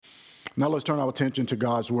Now let's turn our attention to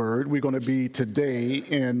God's Word. We're going to be today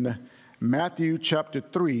in Matthew chapter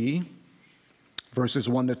 3, verses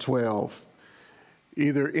 1 to 12.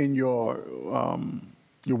 Either in your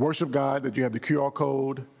worship guide that you have the QR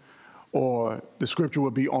code, or the scripture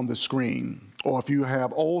will be on the screen. Or if you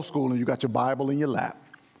have old school and you got your Bible in your lap,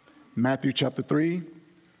 Matthew chapter 3,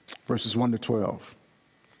 verses 1 to 12.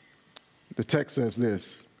 The text says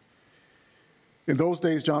this: In those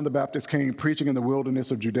days, John the Baptist came preaching in the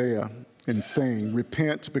wilderness of Judea and saying,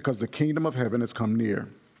 Repent, because the kingdom of heaven has come near.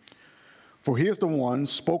 For he is the one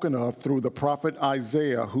spoken of through the prophet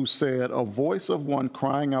Isaiah, who said, A voice of one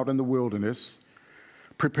crying out in the wilderness,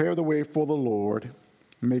 Prepare the way for the Lord,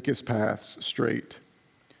 make his paths straight.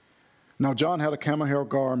 Now John had a camel hair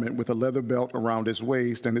garment with a leather belt around his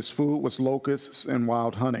waist, and his food was locusts and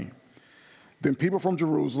wild honey. Then people from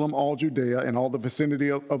Jerusalem, all Judea, and all the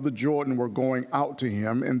vicinity of the Jordan were going out to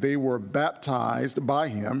him, and they were baptized by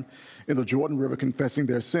him in the Jordan River, confessing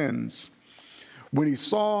their sins. When he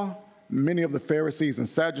saw many of the Pharisees and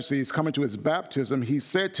Sadducees coming to his baptism, he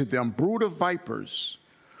said to them, Brood of vipers,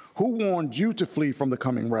 who warned you to flee from the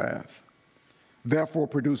coming wrath? Therefore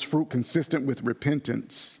produce fruit consistent with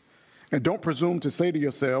repentance. And don't presume to say to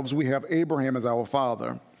yourselves, We have Abraham as our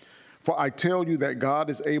father. For I tell you that God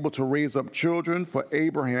is able to raise up children for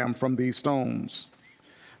Abraham from these stones.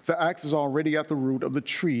 The axe is already at the root of the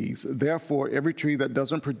trees. Therefore, every tree that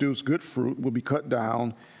doesn't produce good fruit will be cut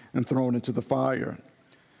down and thrown into the fire.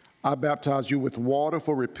 I baptize you with water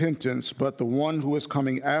for repentance, but the one who is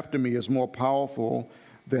coming after me is more powerful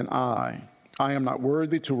than I. I am not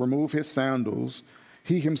worthy to remove his sandals.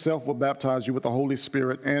 He himself will baptize you with the Holy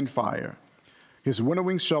Spirit and fire. His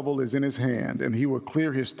winnowing shovel is in his hand, and he will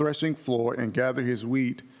clear his threshing floor and gather his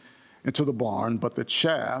wheat into the barn, but the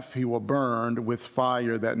chaff he will burn with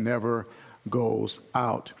fire that never goes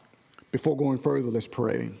out. Before going further, let's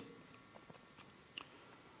pray.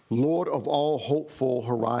 Lord of all hopeful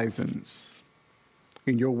horizons,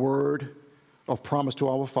 in your word of promise to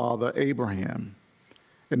our father Abraham,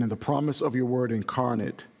 and in the promise of your word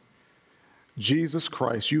incarnate, Jesus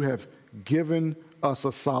Christ, you have given us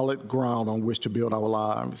a solid ground on which to build our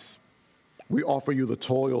lives. We offer you the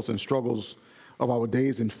toils and struggles of our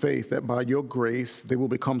days in faith, that by your grace they will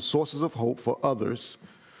become sources of hope for others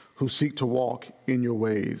who seek to walk in your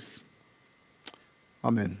ways.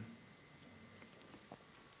 Amen.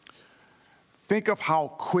 Think of how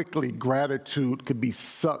quickly gratitude could be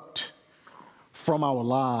sucked from our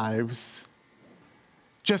lives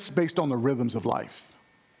just based on the rhythms of life.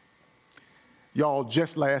 Y'all,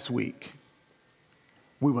 just last week,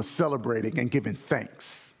 we were celebrating and giving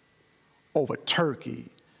thanks over turkey,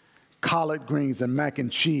 collard greens and mac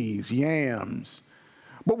and cheese, yams.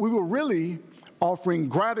 But we were really offering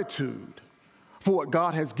gratitude for what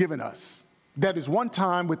God has given us. That is one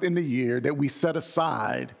time within the year that we set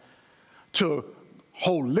aside to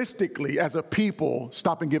holistically, as a people,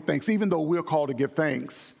 stop and give thanks, even though we're called to give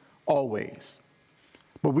thanks always.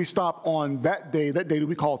 But we stop on that day that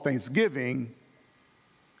we call Thanksgiving,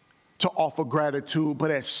 to offer gratitude. But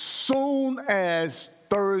as soon as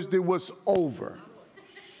Thursday was over,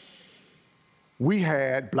 we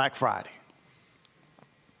had Black Friday.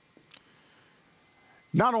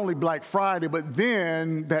 Not only Black Friday, but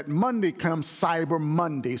then that Monday comes Cyber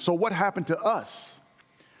Monday. So what happened to us?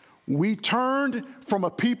 We turned from a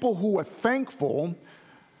people who were thankful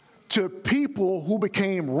to people who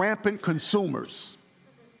became rampant consumers.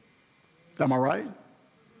 Am I right?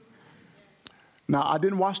 Now, I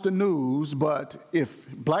didn't watch the news, but if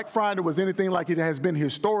Black Friday was anything like it has been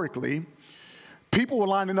historically, people were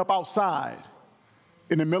lining up outside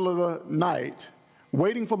in the middle of the night,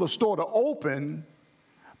 waiting for the store to open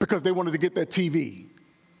because they wanted to get that TV.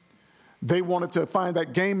 They wanted to find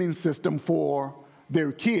that gaming system for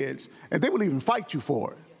their kids, and they would even fight you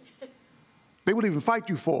for it. They would even fight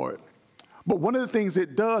you for it. But one of the things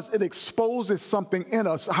it does, it exposes something in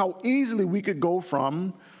us, how easily we could go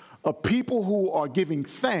from a people who are giving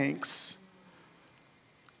thanks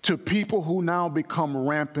to people who now become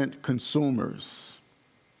rampant consumers.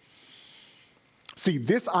 See,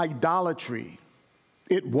 this idolatry,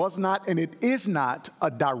 it was not and it is not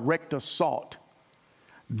a direct assault.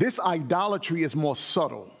 This idolatry is more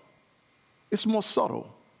subtle. It's more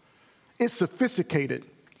subtle. It's sophisticated.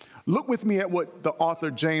 Look with me at what the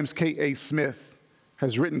author James K.A. Smith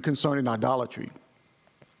has written concerning idolatry.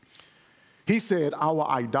 He said, our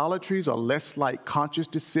idolatries are less like conscious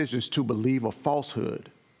decisions to believe a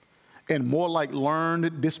falsehood and more like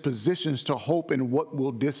learned dispositions to hope in what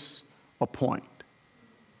will disappoint.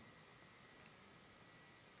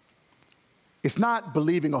 It's not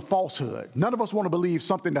believing a falsehood. None of us want to believe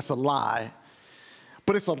something that's a lie.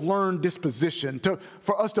 but it's a learned disposition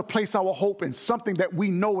for us to place our hope in something that we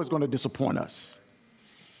know is going to disappoint us.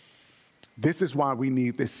 This is why we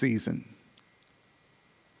need this season.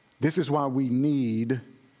 This is why we need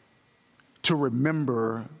to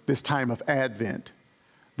remember this time of Advent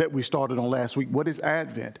that we started on last week. What is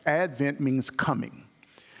Advent? Advent means coming.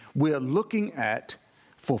 We're looking at,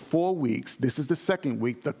 for 4 weeks, this is the second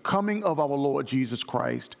week, the coming of our Lord Jesus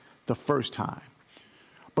Christ the first time.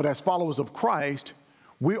 But as followers of Christ,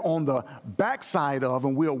 we're on the backside of,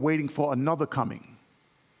 and we're waiting for another coming.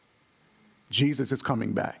 Jesus is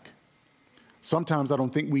coming back. Sometimes I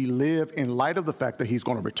don't think we live in light of the fact that he's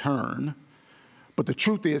going to return. But the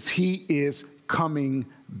truth is, he is coming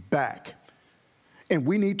back. And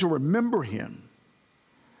we need to remember him,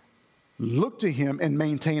 look to him, and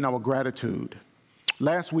maintain our gratitude.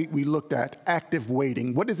 Last week, we looked at active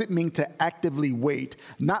waiting. What does it mean to actively wait,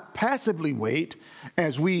 not passively wait,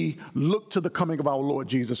 as we look to the coming of our Lord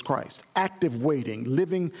Jesus Christ? Active waiting,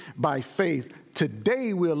 living by faith.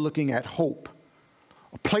 Today, we're looking at hope,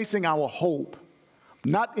 placing our hope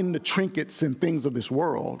not in the trinkets and things of this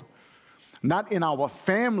world, not in our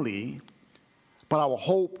family, but our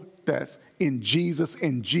hope that's in Jesus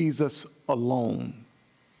and Jesus alone.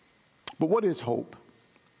 But what is hope?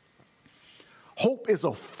 Hope is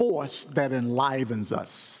a force that enlivens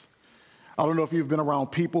us. I don't know if you've been around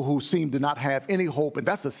people who seem to not have any hope, and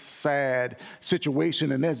that's a sad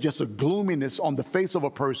situation, and there's just a gloominess on the face of a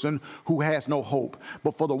person who has no hope.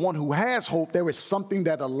 But for the one who has hope, there is something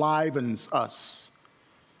that enlivens us.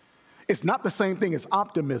 It's not the same thing as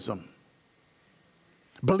optimism,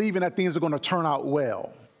 believing that things are going to turn out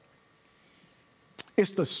well.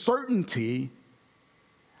 It's the certainty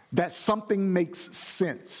that something makes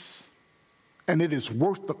sense and it is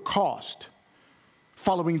worth the cost.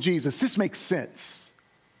 Following Jesus, this makes sense.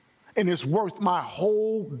 And it's worth my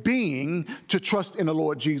whole being to trust in the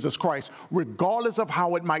Lord Jesus Christ, regardless of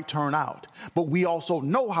how it might turn out. But we also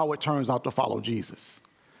know how it turns out to follow Jesus.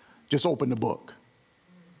 Just open the book.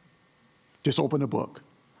 Just open the book.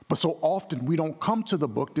 But so often we don't come to the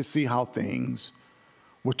book to see how things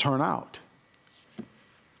will turn out.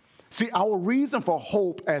 See, our reason for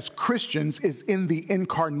hope as Christians is in the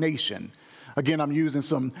incarnation. Again, I'm using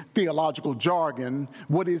some theological jargon.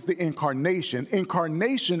 What is the incarnation?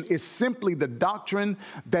 Incarnation is simply the doctrine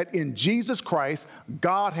that in Jesus Christ,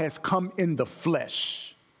 God has come in the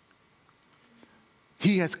flesh.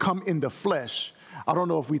 He has come in the flesh. I don't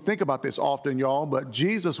know if we think about this often, y'all, but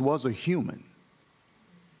Jesus was a human.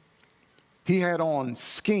 He had on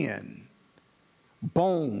skin,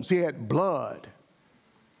 bones, he had blood.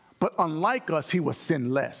 But unlike us, he was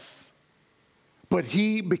sinless. But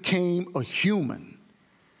he became a human.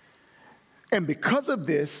 And because of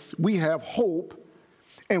this, we have hope,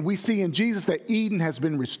 and we see in Jesus that Eden has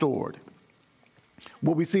been restored.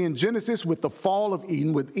 What we see in Genesis with the fall of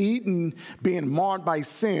Eden, with Eden being marred by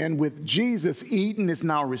sin, with Jesus, Eden is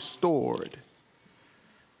now restored.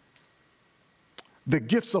 The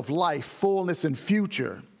gifts of life, fullness, and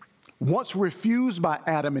future, once refused by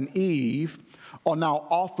Adam and Eve, are now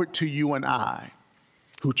offered to you and I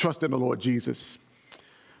who trust in the Lord Jesus.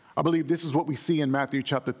 I believe this is what we see in Matthew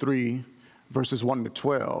chapter 3, verses 1 to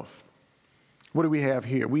 12. What do we have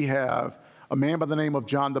here? We have a man by the name of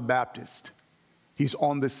John the Baptist. He's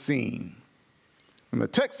on the scene. And the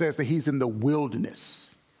text says that he's in the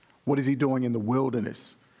wilderness. What is he doing in the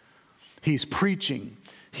wilderness? He's preaching.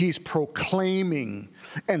 He's proclaiming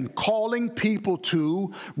and calling people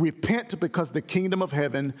to repent because the kingdom of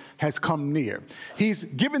heaven has come near. He's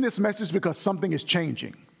giving this message because something is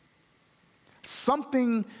changing.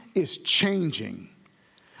 Something is changing.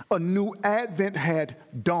 A new advent had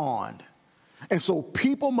dawned. And so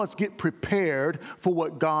people must get prepared for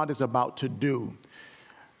what God is about to do.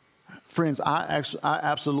 Friends, I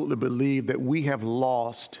absolutely believe that we have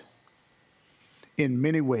lost, in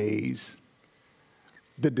many ways,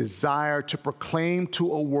 the desire to proclaim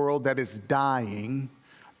to a world that is dying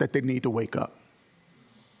that they need to wake up.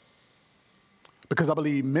 Because I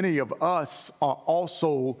believe many of us are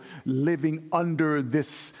also living under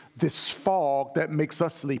this fog that makes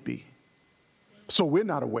us sleepy. So we're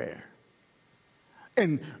not aware.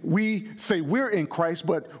 And we say we're in Christ,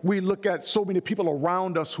 but we look at so many people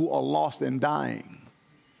around us who are lost and dying.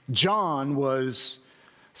 John was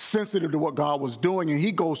sensitive to what God was doing, and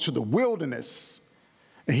he goes to the wilderness,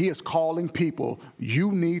 and he is calling people,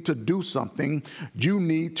 you need to do something. You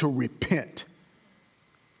need to repent.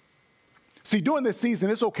 See, during this season,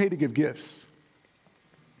 it's okay to give gifts.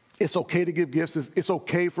 It's okay to give gifts. It's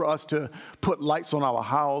okay for us to put lights on our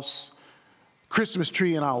house, Christmas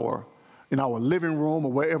tree in our living room,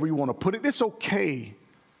 or wherever you want to put it. It's okay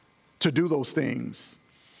to do those things.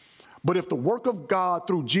 But if the work of God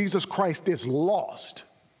through Jesus Christ is lost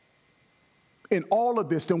in all of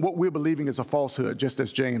this, then what we're believing is a falsehood, just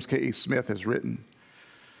as James K.E. Smith has written.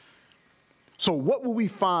 So what will we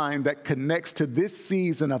find that connects to this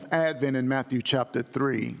season of Advent in Matthew chapter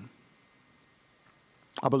 3?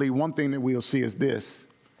 I believe one thing that we'll see is this.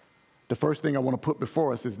 The first thing I want to put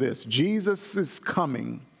before us is this. Jesus'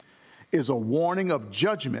 coming is a warning of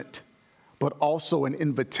judgment, but also an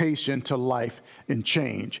invitation to life and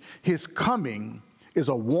change. His coming is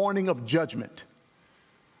a warning of judgment,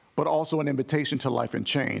 but also an invitation to life and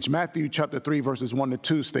change. Matthew chapter 3, verses 1 to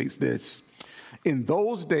 2 states this. In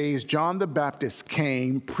those days, John the Baptist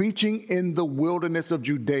came preaching in the wilderness of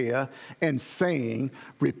Judea and saying,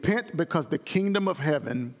 repent because the kingdom of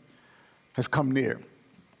heaven has come near.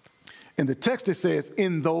 In the text it says,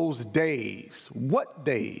 in those days. What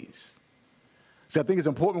days? See, I think it's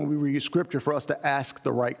important when we read scripture for us to ask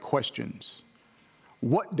the right questions.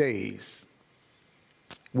 What days?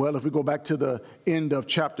 Well, if we go back to the end of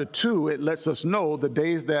chapter 2, it lets us know the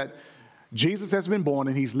days that Jesus has been born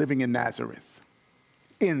and he's living in Nazareth.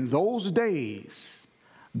 In those days,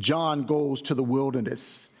 John goes to the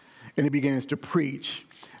wilderness and he begins to preach.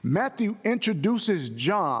 Matthew introduces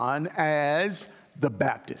John as the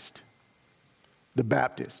Baptist. The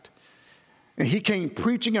Baptist. And he came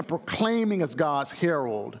preaching and proclaiming as God's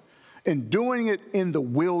herald and doing it in the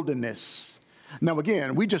wilderness. Now,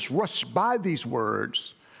 again, we just rush by these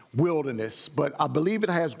words, wilderness, but I believe it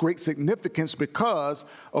has great significance because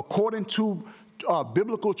according to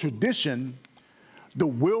biblical tradition, the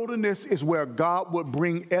wilderness is where God would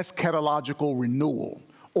bring eschatological renewal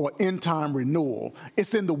or end time renewal.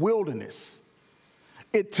 It's in the wilderness.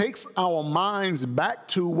 It takes our minds back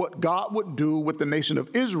to what God would do with the nation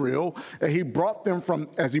of Israel as he brought them from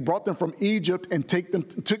Egypt and took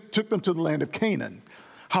them to the land of Canaan.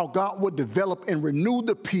 How God would develop and renew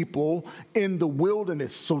the people in the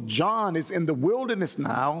wilderness. So John is in the wilderness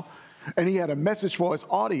now, and he had a message for his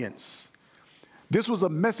audience. This was a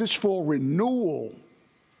message for renewal.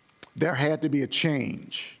 There had to be a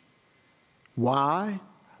change. Why?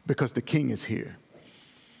 Because the king is here.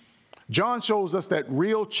 John shows us that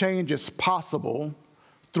real change is possible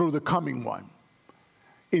through the coming one,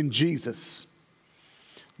 in Jesus.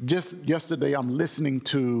 Just yesterday, I'm listening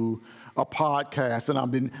to a podcast, and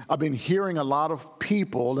I've been hearing a lot of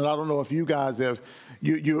people, and I don't know if you guys have,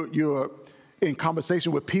 you're in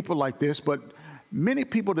conversation with people like this, but many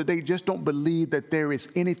people today just don't believe that there is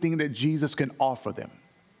anything that Jesus can offer them.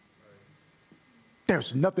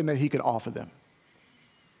 There's nothing that he can offer them.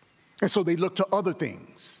 And so they look to other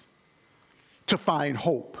things to find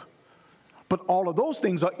hope. But all of those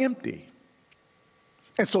things are empty.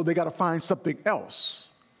 And so they got to find something else.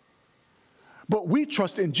 But we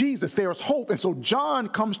trust in Jesus. There's hope. And so John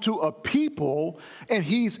comes to a people and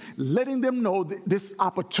he's letting them know that this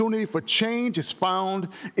opportunity for change is found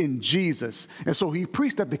in Jesus. And so he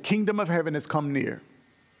preached that the kingdom of heaven has come near.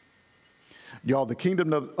 Y'all, the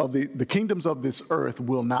kingdoms of this earth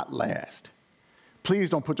will not last. Please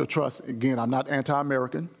don't put your trust, again, I'm not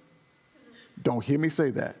anti-American. Don't hear me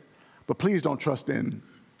say that. But please don't trust in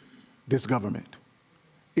this government.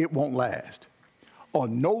 It won't last. Or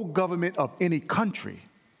no government of any country,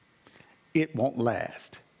 it won't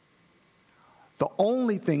last. The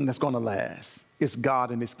only thing that's going to last is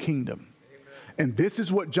God and his kingdom. Amen. And this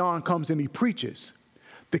is what John comes and he preaches.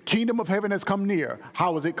 The kingdom of heaven has come near.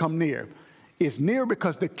 How has it come near? It's near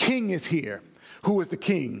because the king is here. Who is the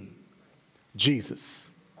king? Jesus.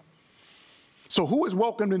 So who is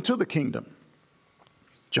welcomed into the kingdom?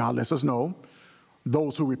 John lets us know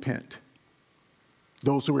those who repent.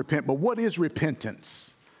 Those who repent. But what is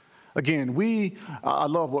repentance? Again, I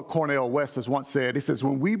love what Cornel West has once said. He says,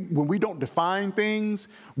 when we don't define things,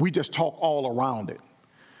 we just talk all around it.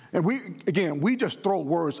 And we just throw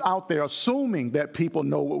words out there assuming that people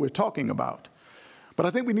know what we're talking about. But I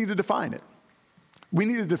think we need to define it. We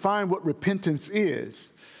need to define what repentance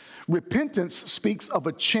is. Repentance speaks of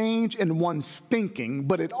a change in one's thinking,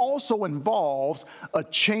 but it also involves a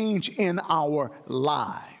change in our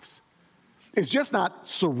lives. It's just not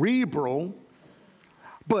cerebral,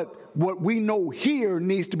 but what we know here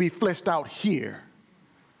needs to be fleshed out here.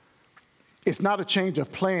 It's not a change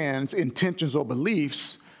of plans, intentions, or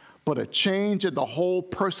beliefs, but a change in the whole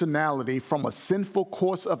personality from a sinful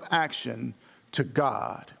course of action to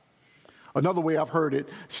God. Another way I've heard it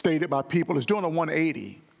stated by people is doing a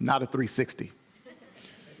 180, not a 360.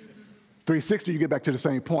 360, you get back to the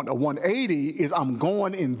same point. A 180 is I'm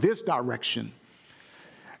going in this direction,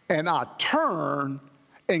 and I turn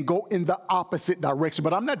and go in the opposite direction.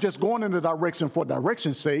 But I'm not just going in the direction for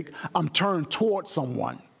direction's sake. I'm turned towards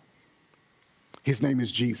someone. His name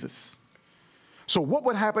is Jesus. So what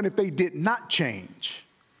would happen if they did not change?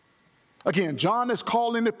 Again, John is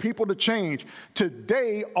calling the people to change.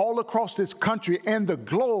 Today, all across this country and the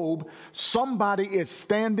globe, somebody is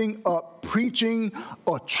standing up, preaching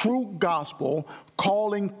a true gospel,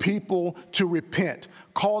 calling people to repent,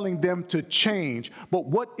 calling them to change. But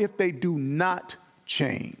what if they do not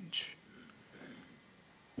change?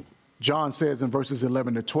 John says in verses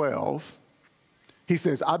 11 to 12, he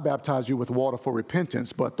says, I baptize you with water for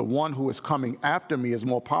repentance, but the one who is coming after me is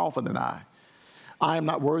more powerful than I. I am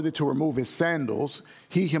not worthy to remove his sandals.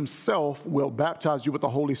 He himself will baptize you with the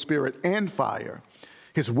Holy Spirit and fire.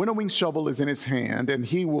 His winnowing shovel is in his hand, and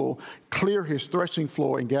he will clear his threshing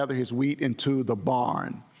floor and gather his wheat into the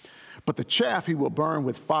barn. But the chaff he will burn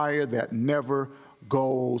with fire that never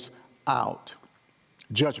goes out.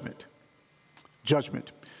 Judgment.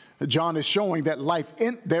 Judgment. John is showing that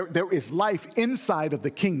there is life inside of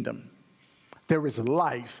the kingdom. There is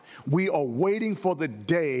life. We are waiting for the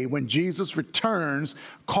day when Jesus returns,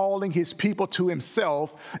 calling his people to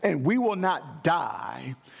himself, and we will not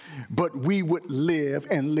die, but we would live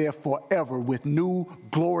and live forever with new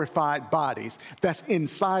glorified bodies. That's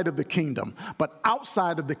inside of the kingdom. But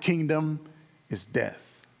outside of the kingdom is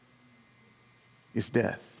death. It's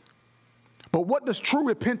death. But what does true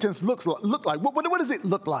repentance look like? What does it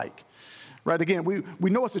look like? Right, again, we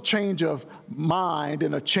know it's a change of mind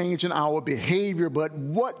and a change in our behavior, but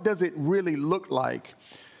what does it really look like?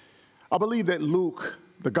 I believe that Luke,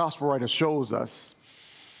 the gospel writer, shows us.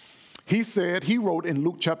 He wrote in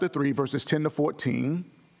Luke chapter 3, verses 10 to 14,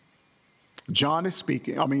 John is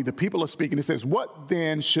speaking, the people are speaking. It says, what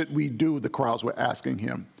then should we do? The crowds were asking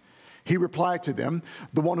him. He replied to them,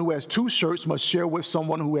 the one who has 2 shirts must share with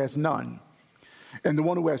someone who has none. And the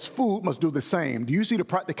one who has food must do the same. Do you see the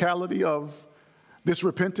practicality of this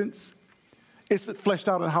repentance? It's fleshed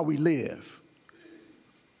out in how we live.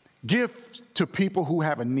 Give to people who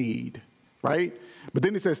have a need, right? But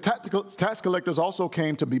then it says tax collectors also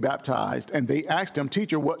came to be baptized, and they asked him,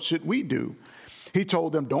 Teacher, what should we do? He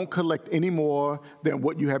told them, don't collect any more than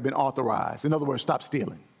what you have been authorized. In other words, stop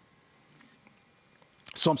stealing.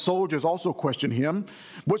 Some soldiers also questioned him.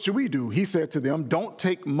 What should we do? He said to them, don't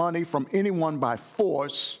take money from anyone by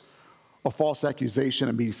force or false accusation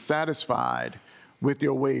and be satisfied with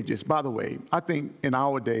your wages. By the way, I think in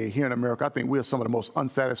our day here in America, I think we're some of the most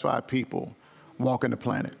unsatisfied people walking the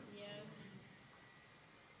planet. Yes.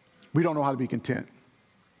 We don't know how to be content.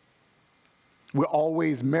 We're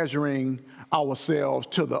always measuring ourselves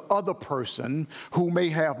to the other person who may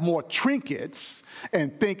have more trinkets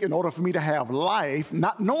and think in order for me to have life,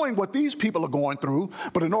 not knowing what these people are going through,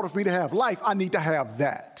 but in order for me to have life, I need to have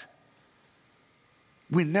that.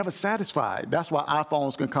 We're never satisfied. That's why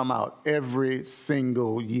iPhones can come out every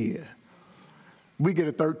single year. We get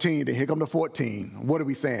a 13, then here come the 14. What are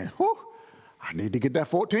we saying? Whew, I need to get that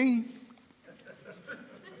 14.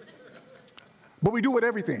 But we do with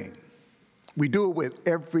everything. We do it with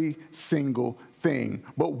every single thing.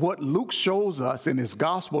 But what Luke shows us in his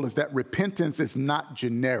gospel is that repentance is not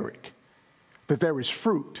generic, that there is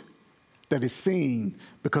fruit that is seen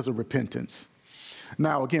because of repentance.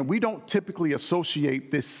 Now, again, we don't typically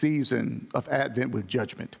associate this season of Advent with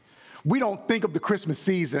judgment. We don't think of the Christmas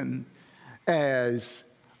season as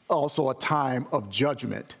also a time of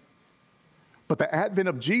judgment. But the advent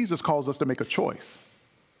of Jesus calls us to make a choice.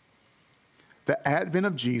 The advent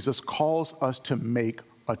of Jesus calls us to make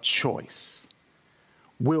a choice.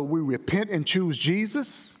 Will we repent and choose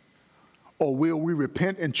Jesus, or will we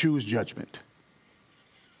repent and choose judgment?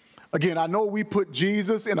 Again, I know we put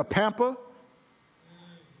Jesus in a pamper,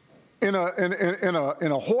 in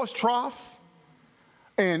a horse trough,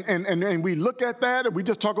 and we look at that and we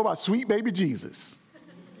just talk about sweet baby Jesus.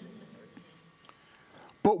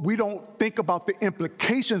 But we don't think about the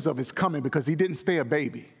implications of his coming, because he didn't stay a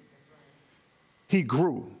baby. He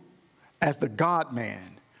grew as the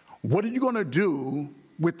God-man. What are you going to do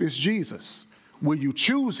with this Jesus? Will you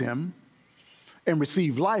choose him and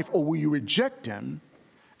receive life, or will you reject him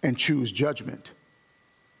and choose judgment?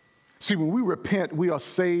 See, when we repent, we are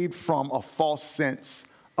saved from a false sense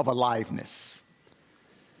of aliveness.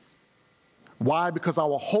 Why? Because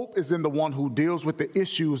our hope is in the one who deals with the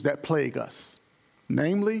issues that plague us,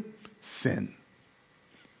 namely sin.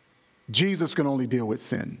 Jesus can only deal with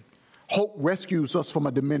sin. Hope rescues us from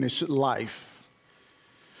a diminished life.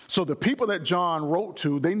 So the people that John wrote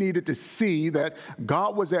to, they needed to see that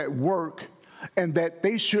God was at work and that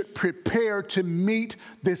they should prepare to meet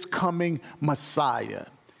this coming Messiah.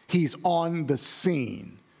 He's on the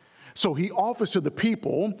scene. So he offers to the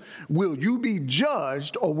people, will you be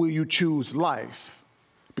judged or will you choose life?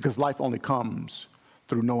 Because life only comes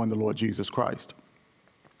through knowing the Lord Jesus Christ.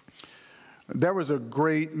 There was a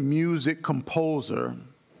great music composer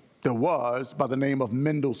by the name of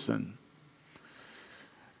Mendelssohn.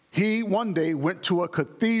 He one day went to a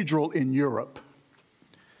cathedral in Europe,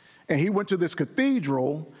 and he went to this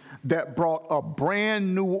cathedral that brought a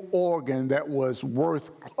brand new organ that was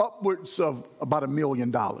worth upwards of about $1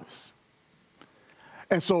 million.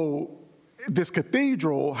 And so this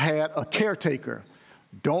cathedral had a caretaker.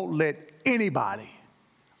 Don't let anybody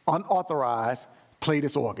unauthorized play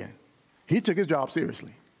this organ. He took his job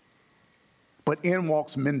seriously. But in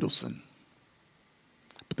walks Mendelssohn.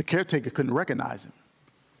 But the caretaker couldn't recognize him.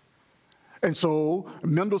 And so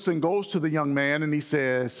Mendelssohn goes to the young man and he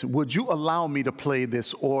says, "Would you allow me to play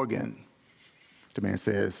this organ?" The man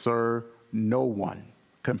says, "Sir, no one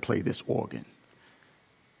can play this organ.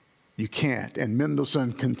 You can't." And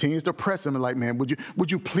Mendelssohn continues to press him like, "Man,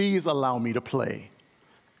 would you please allow me to play?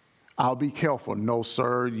 I'll be careful." "No,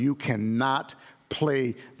 sir, you cannot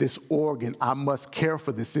play this organ. I must care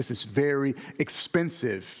for this. This is very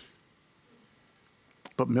expensive."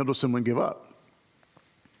 But Mendelssohn wouldn't give up.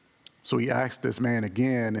 So he asked this man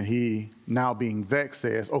again, and he, now being vexed,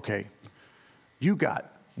 says, "Okay, you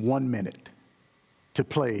got 1 minute to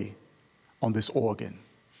play on this organ."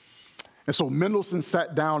 And so Mendelssohn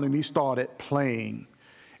sat down and he started playing.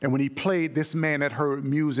 And when he played, this man had heard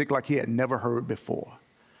music like he had never heard before.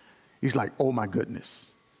 He's like, "Oh my goodness."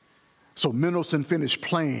 So Mendelssohn finished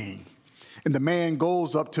playing, and the man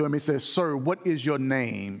goes up to him and says, "Sir, what is your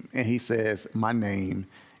name?" And he says, "My name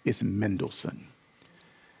is Mendelssohn."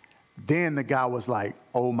 Then the guy was like,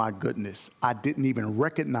 "Oh my goodness, I didn't even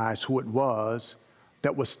recognize who it was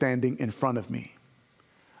that was standing in front of me.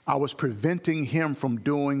 I was preventing him from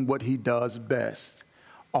doing what he does best,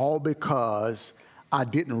 all because I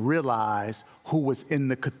didn't realize who was in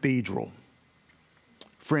the cathedral."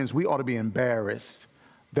 Friends, we ought to be embarrassed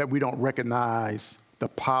that we don't recognize the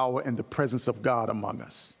power and the presence of God among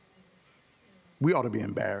us. We ought to be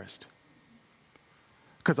embarrassed,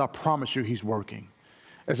 because I promise you he's working.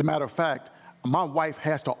 As a matter of fact, my wife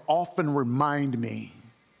has to often remind me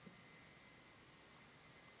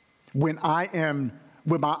when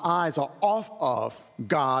my eyes are off of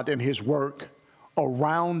God and his work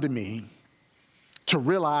around me, to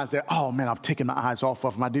realize that, oh man, I've taken my eyes off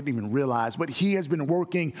of him. I didn't even realize, but he has been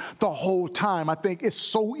working the whole time. I think it's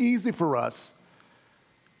so easy for us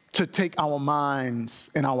to take our minds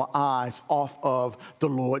and our eyes off of the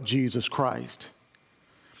Lord Jesus Christ.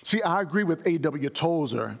 See, I agree with A.W.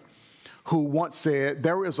 Tozer, who once said,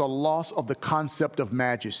 there is a loss of the concept of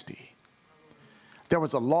majesty. There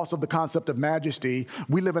was a loss of the concept of majesty.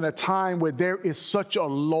 We live in a time where there is such a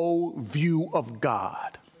low view of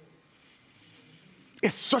God.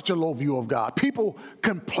 It's such a low view of God. People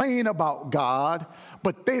complain about God,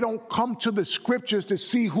 but they don't come to the scriptures to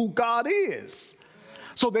see who God is.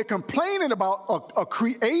 So they're complaining about a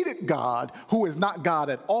created God who is not God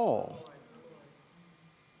at all.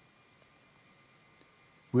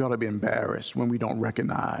 We ought to be embarrassed when we don't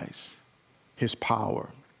recognize his power.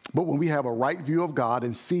 But when we have a right view of God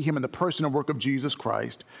and see him in the person and work of Jesus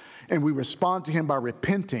Christ, and we respond to him by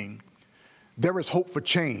repenting, there is hope for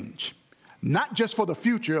change. Not just for the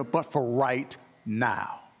future, but for right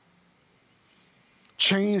now.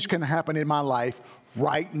 Change can happen in my life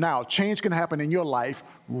right now. Change can happen in your life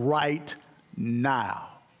right now.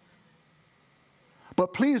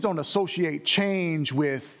 But please don't associate change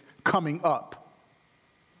with coming up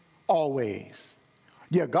always.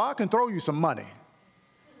 Yeah, God can throw you some money.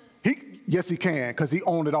 Yes, he can, because he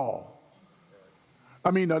owned it all. I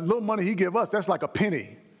mean, the little money he give us, that's like a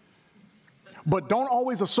penny. But don't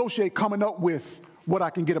always associate coming up with what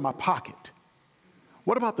I can get in my pocket.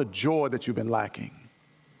 What about the joy that you've been lacking?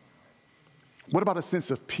 What about a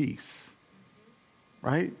sense of peace?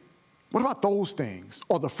 Right? What about those things?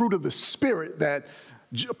 Or the fruit of the Spirit that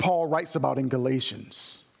Paul writes about in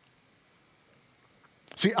Galatians?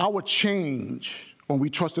 See, our change when we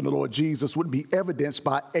trust in the Lord Jesus would be evidenced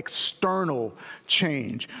by external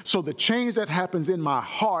change. So the change that happens in my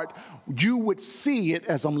heart, you would see it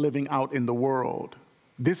as I'm living out in the world.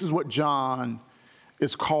 This is what John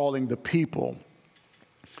is calling the people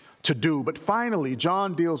to do. But finally,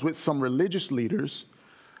 John deals with some religious leaders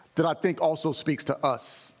that I think also speaks to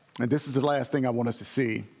us. And this is the last thing I want us to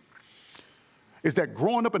see, is that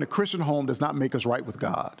growing up in a Christian home does not make us right with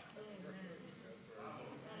God.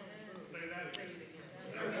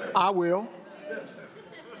 I will.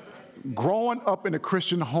 Growing up in a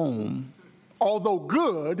Christian home, although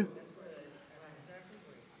good,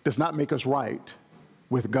 does not make us right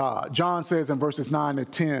with God. John says in verses 9 to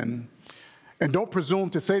 10, "And don't presume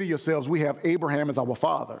to say to yourselves, we have Abraham as our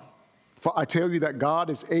father. For I tell you that God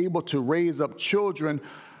is able to raise up children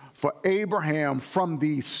for Abraham from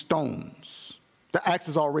these stones. The axe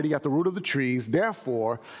is already at the root of the trees.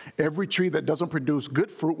 Therefore, every tree that doesn't produce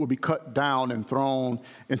good fruit will be cut down and thrown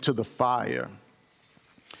into the fire.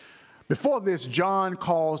 Before this, John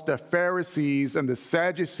calls the Pharisees and the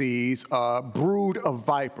Sadducees a brood of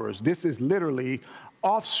vipers. This is literally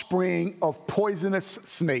offspring of poisonous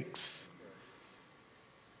snakes.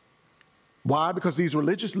 Why? Because these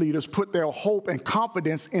religious leaders put their hope and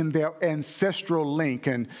confidence in their ancestral link.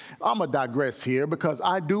 And I'm going to digress here because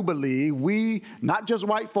I do believe we, not just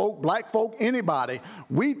white folk, black folk, anybody,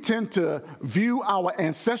 we tend to view our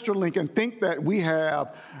ancestral link and think that we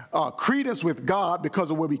have credence with God because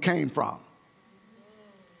of where we came from.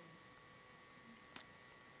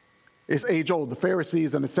 It's age old. The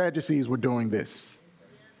Pharisees and the Sadducees were doing this.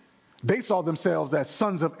 They saw themselves as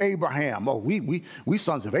sons of Abraham. Oh, we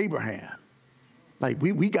sons of Abraham. Like,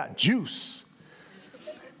 we got juice.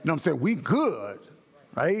 You know what I'm saying? We good,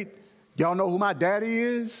 right? Y'all know who my daddy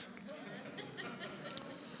is?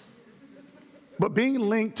 But being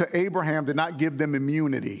linked to Abraham did not give them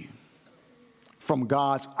immunity from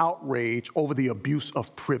God's outrage over the abuse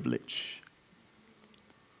of privilege.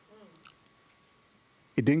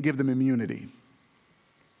 It didn't give them immunity.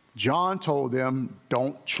 John told them,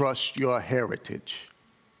 don't trust your heritage.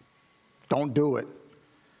 Don't do it.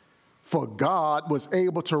 For God was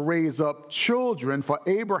able to raise up children for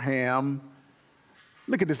Abraham,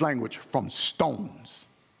 look at this language, from stones.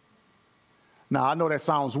 Now, I know that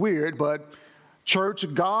sounds weird, but church,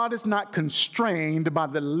 God is not constrained by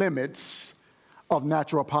the limits of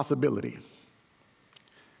natural possibility.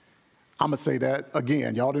 I'm going to say that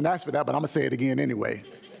again. Y'all didn't ask for that, but I'm going to say it again anyway.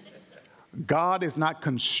 God is not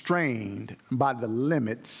constrained by the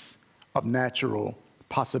limits of natural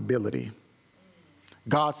possibility.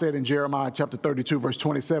 God said in Jeremiah chapter 32, verse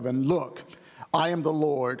 27, look, I am the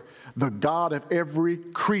Lord, the God of every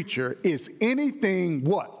creature. Is anything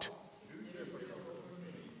what?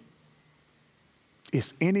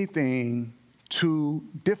 Is anything too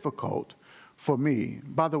difficult for me?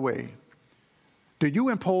 By the way, do you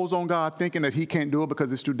impose on God thinking that he can't do it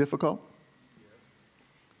because it's too difficult?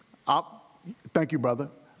 Thank you, brother,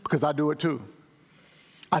 because I do it too.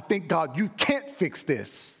 I think, God, you can't fix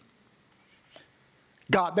this.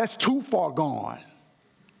 God, that's too far gone.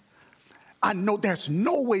 I know there's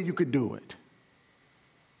no way you could do it.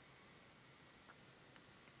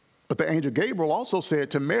 But the angel Gabriel also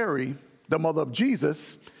said to Mary, the mother of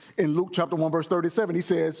Jesus, in Luke chapter 1, verse 37, he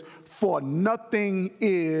says, for nothing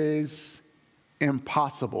is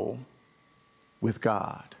impossible with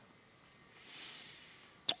God.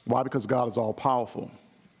 Why? Because God is all powerful.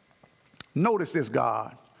 Notice this,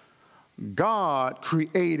 God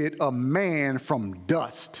created a man from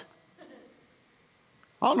dust.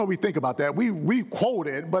 I don't know if we think about that. We quote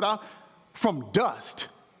it, but from dust.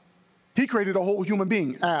 He created a whole human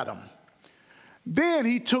being, Adam. Then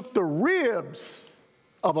he took the ribs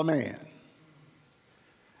of a man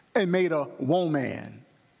and made a woman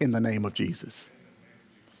in the name of Jesus.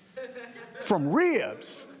 From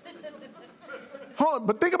ribs. Hold on,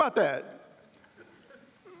 but think about that.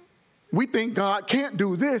 We think God can't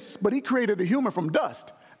do this, but he created a human from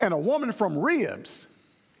dust and a woman from ribs.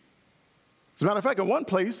 As a matter of fact, in one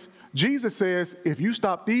place, Jesus says, if you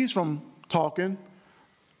stop these from talking,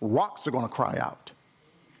 rocks are going to cry out.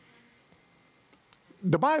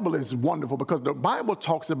 The Bible is wonderful because the Bible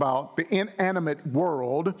talks about the inanimate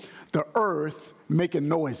world, the earth, making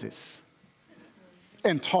noises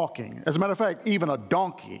and talking. As a matter of fact, even a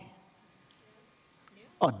donkey,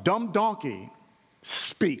 a dumb donkey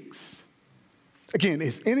speaks. Again,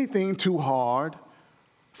 is anything too hard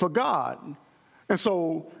for God? And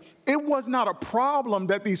so it was not a problem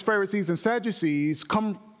that these Pharisees and Sadducees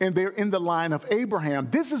come and they're in the line of Abraham.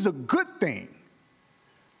 This is a good thing.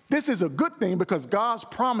 This is a good thing because God's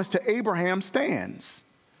promise to Abraham stands.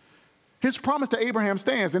 His promise to Abraham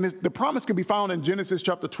stands, and the promise can be found in Genesis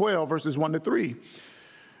chapter 12, verses 1 to 3,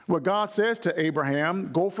 where God says to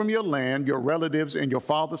Abraham, go from your land, your relatives, and your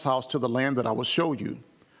father's house to the land that I will show you.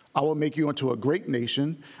 I will make you into a great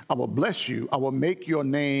nation. I will bless you. I will make your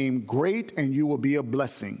name great, and you will be a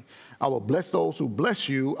blessing. I will bless those who bless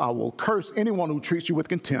you. I will curse anyone who treats you with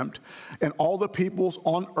contempt, and all the peoples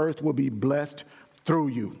on earth will be blessed through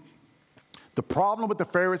you. The problem with the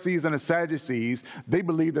Pharisees and the Sadducees, they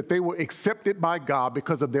believed that they were accepted by God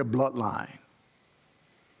because of their bloodline.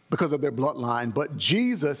 But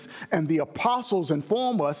Jesus and the apostles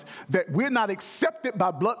inform us that we're not accepted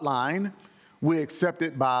by bloodline, we're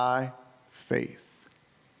accepted by faith.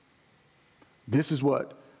 This is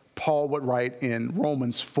what Paul would write in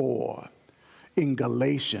Romans 4. in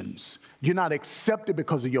Galatians. You're not accepted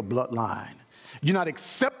because of your bloodline. You're not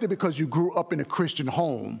accepted because you grew up in a Christian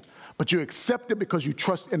home, but you're accepted because you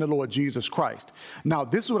trust in the Lord Jesus Christ. Now,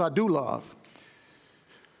 this is what I do love.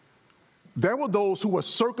 There were those who were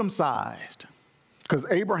circumcised, because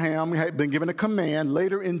Abraham had been given a command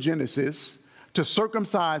later in Genesis to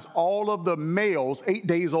circumcise all of the males 8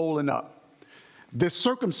 days old and up. This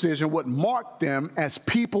circumcision would mark them as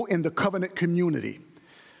people in the covenant community.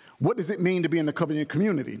 What does it mean to be in the covenant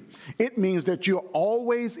community? It means that you're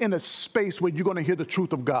always in a space where you're going to hear the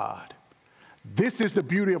truth of God. This is the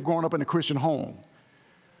beauty of growing up in a Christian home.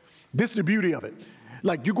 This is the beauty of it.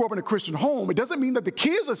 Like, you grow up in a Christian home, it doesn't mean that the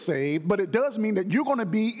kids are saved, but it does mean that you're going to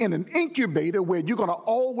be in an incubator where you're going to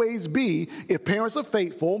always be, if parents are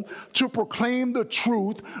faithful, to proclaim the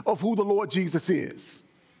truth of who the Lord Jesus is.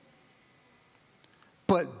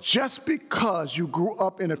 But just because you grew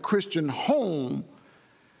up in a Christian home,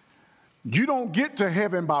 you don't get to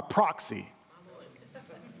heaven by proxy.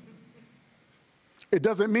 It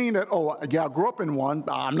doesn't mean that, oh, yeah, I grew up in one,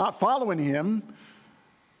 I'm not following him,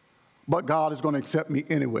 but God is going to accept me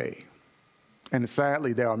anyway. And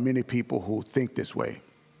sadly, there are many people who think this way.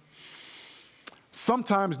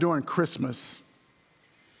 Sometimes during Christmas,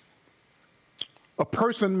 a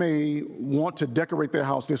person may want to decorate their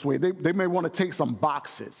house this way. They may want to take some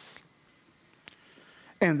boxes,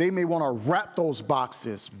 and they may want to wrap those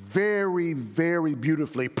boxes very, very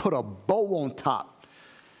beautifully, put a bow on top.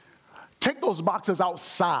 Take those boxes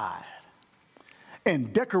outside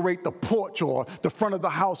and decorate the porch or the front of the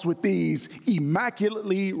house with these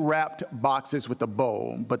immaculately wrapped boxes with a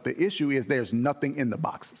bow. But the issue is there's nothing in the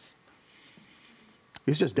boxes.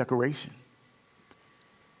 It's just decoration.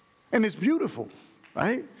 And it's beautiful,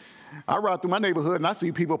 right? I ride through my neighborhood and I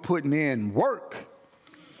see people putting in work.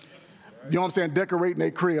 You know what I'm saying? Decorating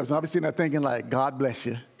their cribs. And I'll be sitting there thinking like, God bless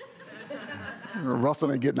you.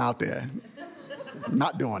 Russell ain't getting out there.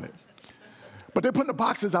 Not doing it. But they're putting the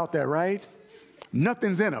boxes out there, right?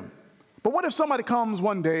 Nothing's in them. But what if somebody comes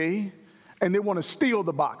one day and they want to steal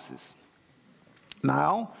the boxes?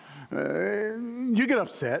 Now, you get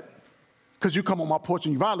upset because you come on my porch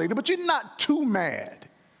and you violate it, but you're not too mad.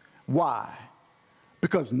 Why?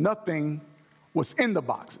 Because nothing was in the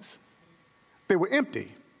boxes. They were empty.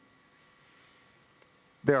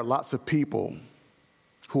 There are lots of people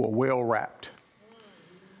who are well wrapped,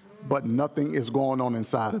 but nothing is going on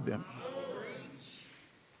inside of them.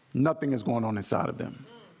 Nothing is going on inside of them.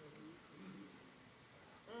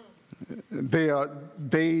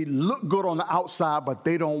 They look good on the outside, but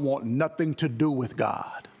they don't want nothing to do with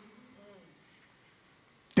God.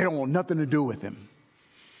 They don't want nothing to do with him.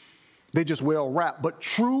 They just well wrapped. But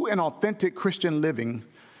true and authentic Christian living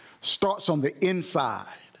starts on the inside.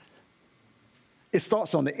 It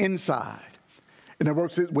starts on the inside, and it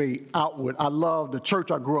works its way outward. I love the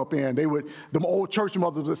church I grew up in. The old church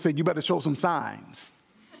mothers would say, you better show some signs.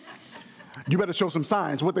 You better show some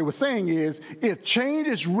signs. What they were saying is, if change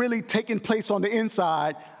is really taking place on the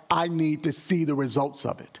inside, I need to see the results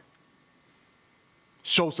of it.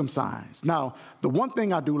 Show some signs. Now, the one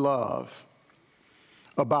thing I do love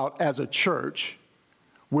about as a church,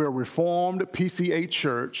 we're a Reformed PCA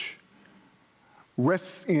church,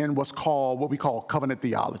 rests in what we call covenant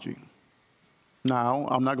theology. Now,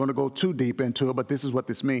 I'm not going to go too deep into it, but this is what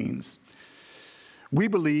this means. We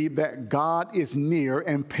believe that God is near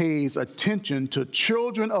and pays attention to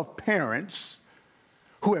children of parents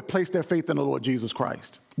who have placed their faith in the Lord Jesus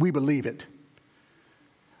Christ. We believe it.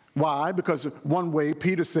 Why? Because one way,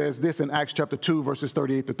 Peter says this in Acts chapter 2, verses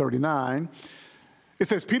 38 to 39. It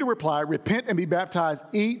says, Peter replied, repent and be baptized,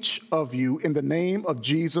 each of you, in the name of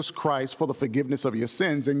Jesus Christ for the forgiveness of your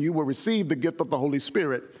sins, and you will receive the gift of the Holy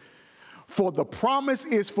Spirit. For the promise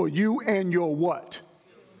is for you and your what?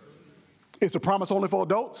 Is the promise only for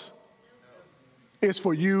adults? It's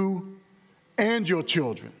for you and your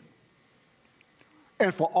children,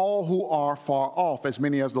 and for all who are far off, as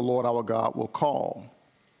many as the Lord our God will call.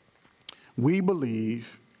 We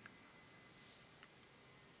believe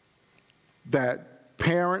that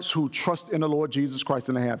parents who trust in the Lord Jesus Christ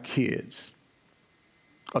and they have kids,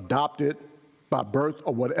 adopted by birth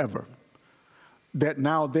or whatever, that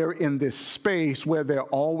now they're in this space where they're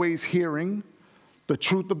always hearing the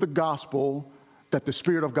truth of the gospel, that the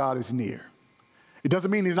Spirit of God is near. It doesn't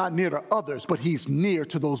mean he's not near to others, but he's near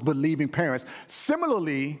to those believing parents.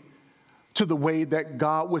 Similarly to the way that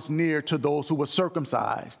God was near to those who were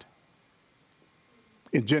circumcised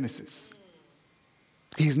in Genesis.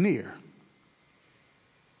 He's near.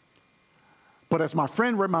 But as my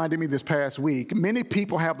friend reminded me this past week, many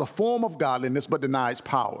people have the form of godliness but deny its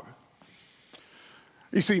power.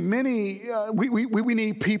 You see, we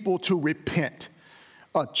need people to repent.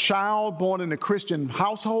 A child born in a Christian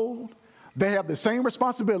household, they have the same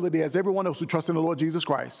responsibility as everyone else who trusts in the Lord Jesus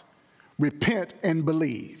Christ. Repent and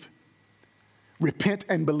believe. Repent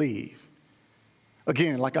and believe.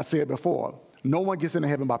 Again, like I said before, no one gets into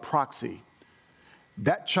heaven by proxy.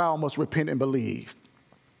 That child must repent and believe.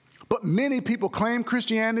 But many people claim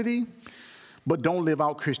Christianity, but don't live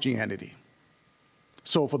out Christianity.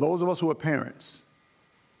 So for those of us who are parents,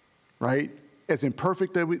 right, as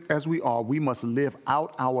imperfect as we are, we must live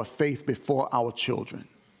out our faith before our children.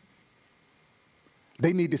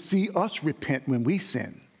 They need to see us repent when we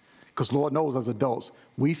sin, because Lord knows as adults,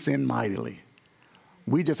 we sin mightily.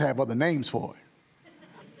 We just have other names for it.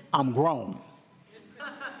 I'm grown.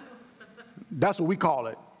 That's what we call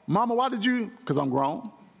it. Mama, why did you? Because I'm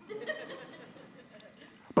grown.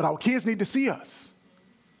 But our kids need to see us.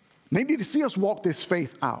 They need to see us walk this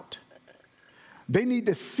faith out. They need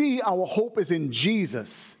to see our hope is in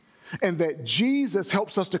Jesus, and that Jesus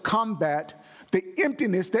helps us to combat the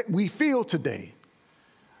emptiness that we feel today.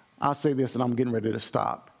 I'll say this, and I'm getting ready to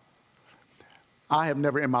stop. I have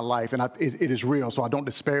never in my life, and it is real, so I don't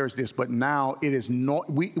disparage this, but now it is we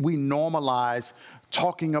normalize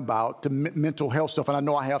talking about the mental health stuff, and I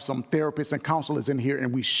know I have some therapists and counselors in here,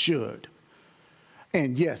 and we should.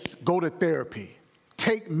 And yes, go to therapy,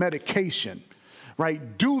 take medication,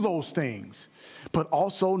 right? Do those things. But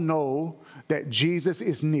also know that Jesus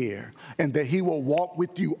is near and that he will walk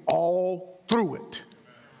with you all through it.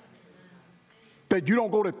 That you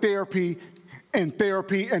don't go to therapy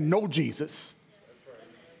and know Jesus.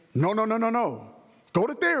 No. Go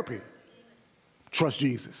to therapy. Trust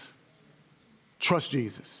Jesus. Trust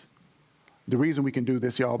Jesus. The reason we can do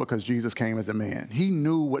this, y'all, because Jesus came as a man. He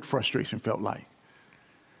knew what frustration felt like.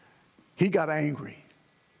 He got angry.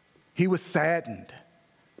 He was saddened.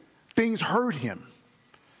 Things hurt him.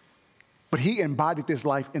 But he embodied this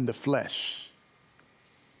life in the flesh.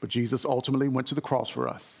 But Jesus ultimately went to the cross for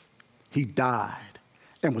us. He died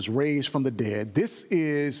and was raised from the dead. This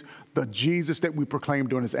is the Jesus that we proclaim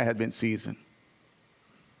during this Advent season.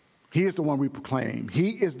 He is the one we proclaim.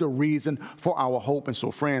 He is the reason for our hope. And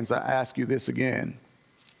so, friends, I ask you this again.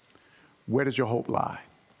 Where does your hope lie?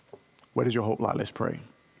 Where does your hope lie? Let's pray.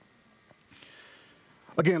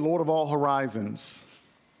 Again, Lord of all horizons,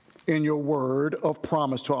 in your word of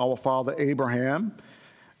promise to our father Abraham,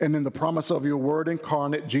 and in the promise of your word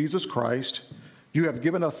incarnate, Jesus Christ, you have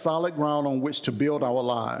given us solid ground on which to build our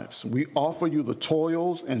lives. We offer you the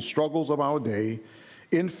toils and struggles of our day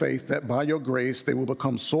in faith that by your grace they will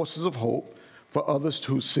become sources of hope for others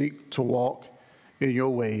who seek to walk in your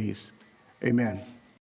ways. Amen.